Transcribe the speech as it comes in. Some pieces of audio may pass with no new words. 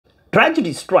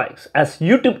Tragedy strikes as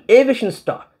YouTube aviation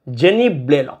star Jenny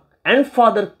Blalock and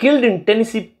father killed in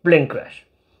Tennessee plane crash.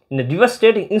 In a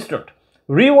devastating incident,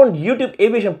 renowned YouTube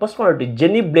aviation personality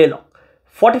Jenny Blalock,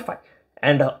 45,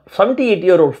 and her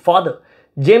 78-year-old father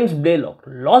James Blalock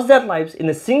lost their lives in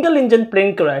a single-engine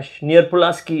plane crash near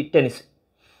Pulaski, Tennessee.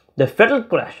 The fatal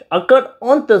crash occurred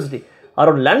on Thursday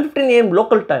around 11:15 a.m.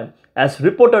 local time as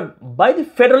reported by the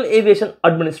Federal Aviation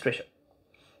Administration.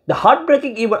 The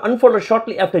heartbreaking event unfolded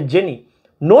shortly after Jenny,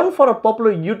 known for her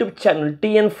popular YouTube channel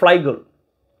TNFlygirl,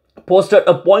 posted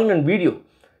a poignant video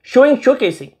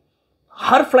showcasing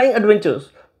her flying adventures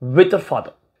with her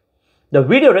father. The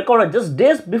video, recorded just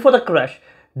days before the crash,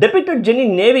 depicted Jenny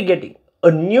navigating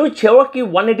a new Cherokee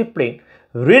 180 plane,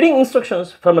 reading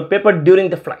instructions from a paper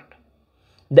during the flight.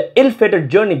 The ill-fated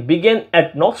journey began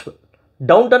at Knoxville,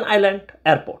 Downtown Island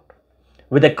Airport,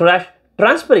 with the crash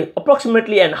transpiring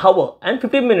approximately an hour and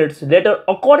 15 minutes later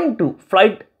according to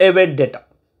FlightAware data.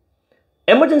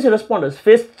 Emergency responders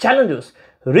faced challenges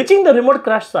reaching the remote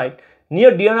crash site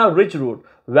near Diana Ridge Road,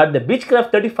 where the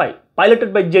Beechcraft 35,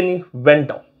 piloted by Jenny, went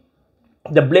down.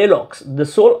 The Blalocks, the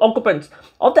sole occupants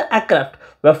of the aircraft,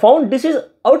 were found deceased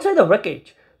outside the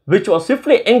wreckage, which was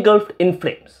swiftly engulfed in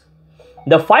flames.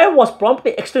 The fire was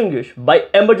promptly extinguished by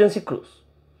emergency crews.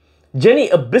 Jenny,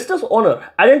 a business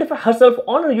owner, identified herself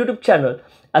on her YouTube channel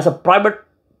as a private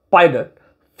pilot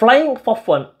flying for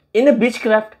fun in a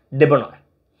Beechcraft debonair.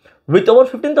 With over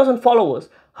 15,000 followers,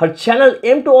 her channel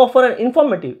aimed to offer an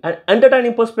informative and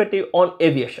entertaining perspective on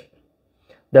aviation.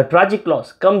 The tragic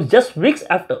loss comes just weeks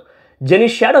after Jenny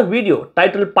shared a video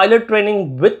titled "Pilot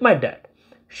Training with My Dad,"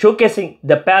 showcasing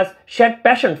the pair's shared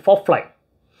passion for flying.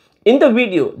 In the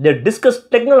video, they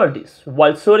discussed technologies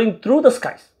while soaring through the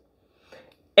skies.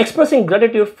 Expressing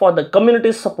gratitude for the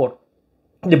community's support,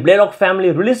 the Blalock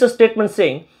family released a statement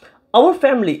saying, "Our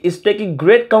family is taking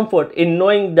great comfort in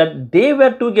knowing that they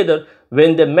were together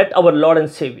when they met our Lord and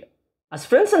Savior." As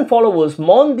friends and followers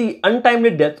mourn the untimely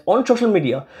death on social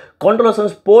media,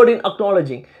 condolences poured in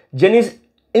acknowledging Jenny's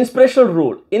inspirational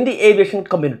role in the aviation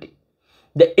community.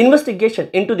 The investigation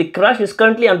into the crash is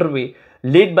currently underway,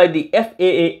 led by the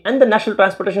FAA and the National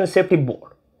Transportation Safety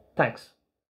Board. Thanks.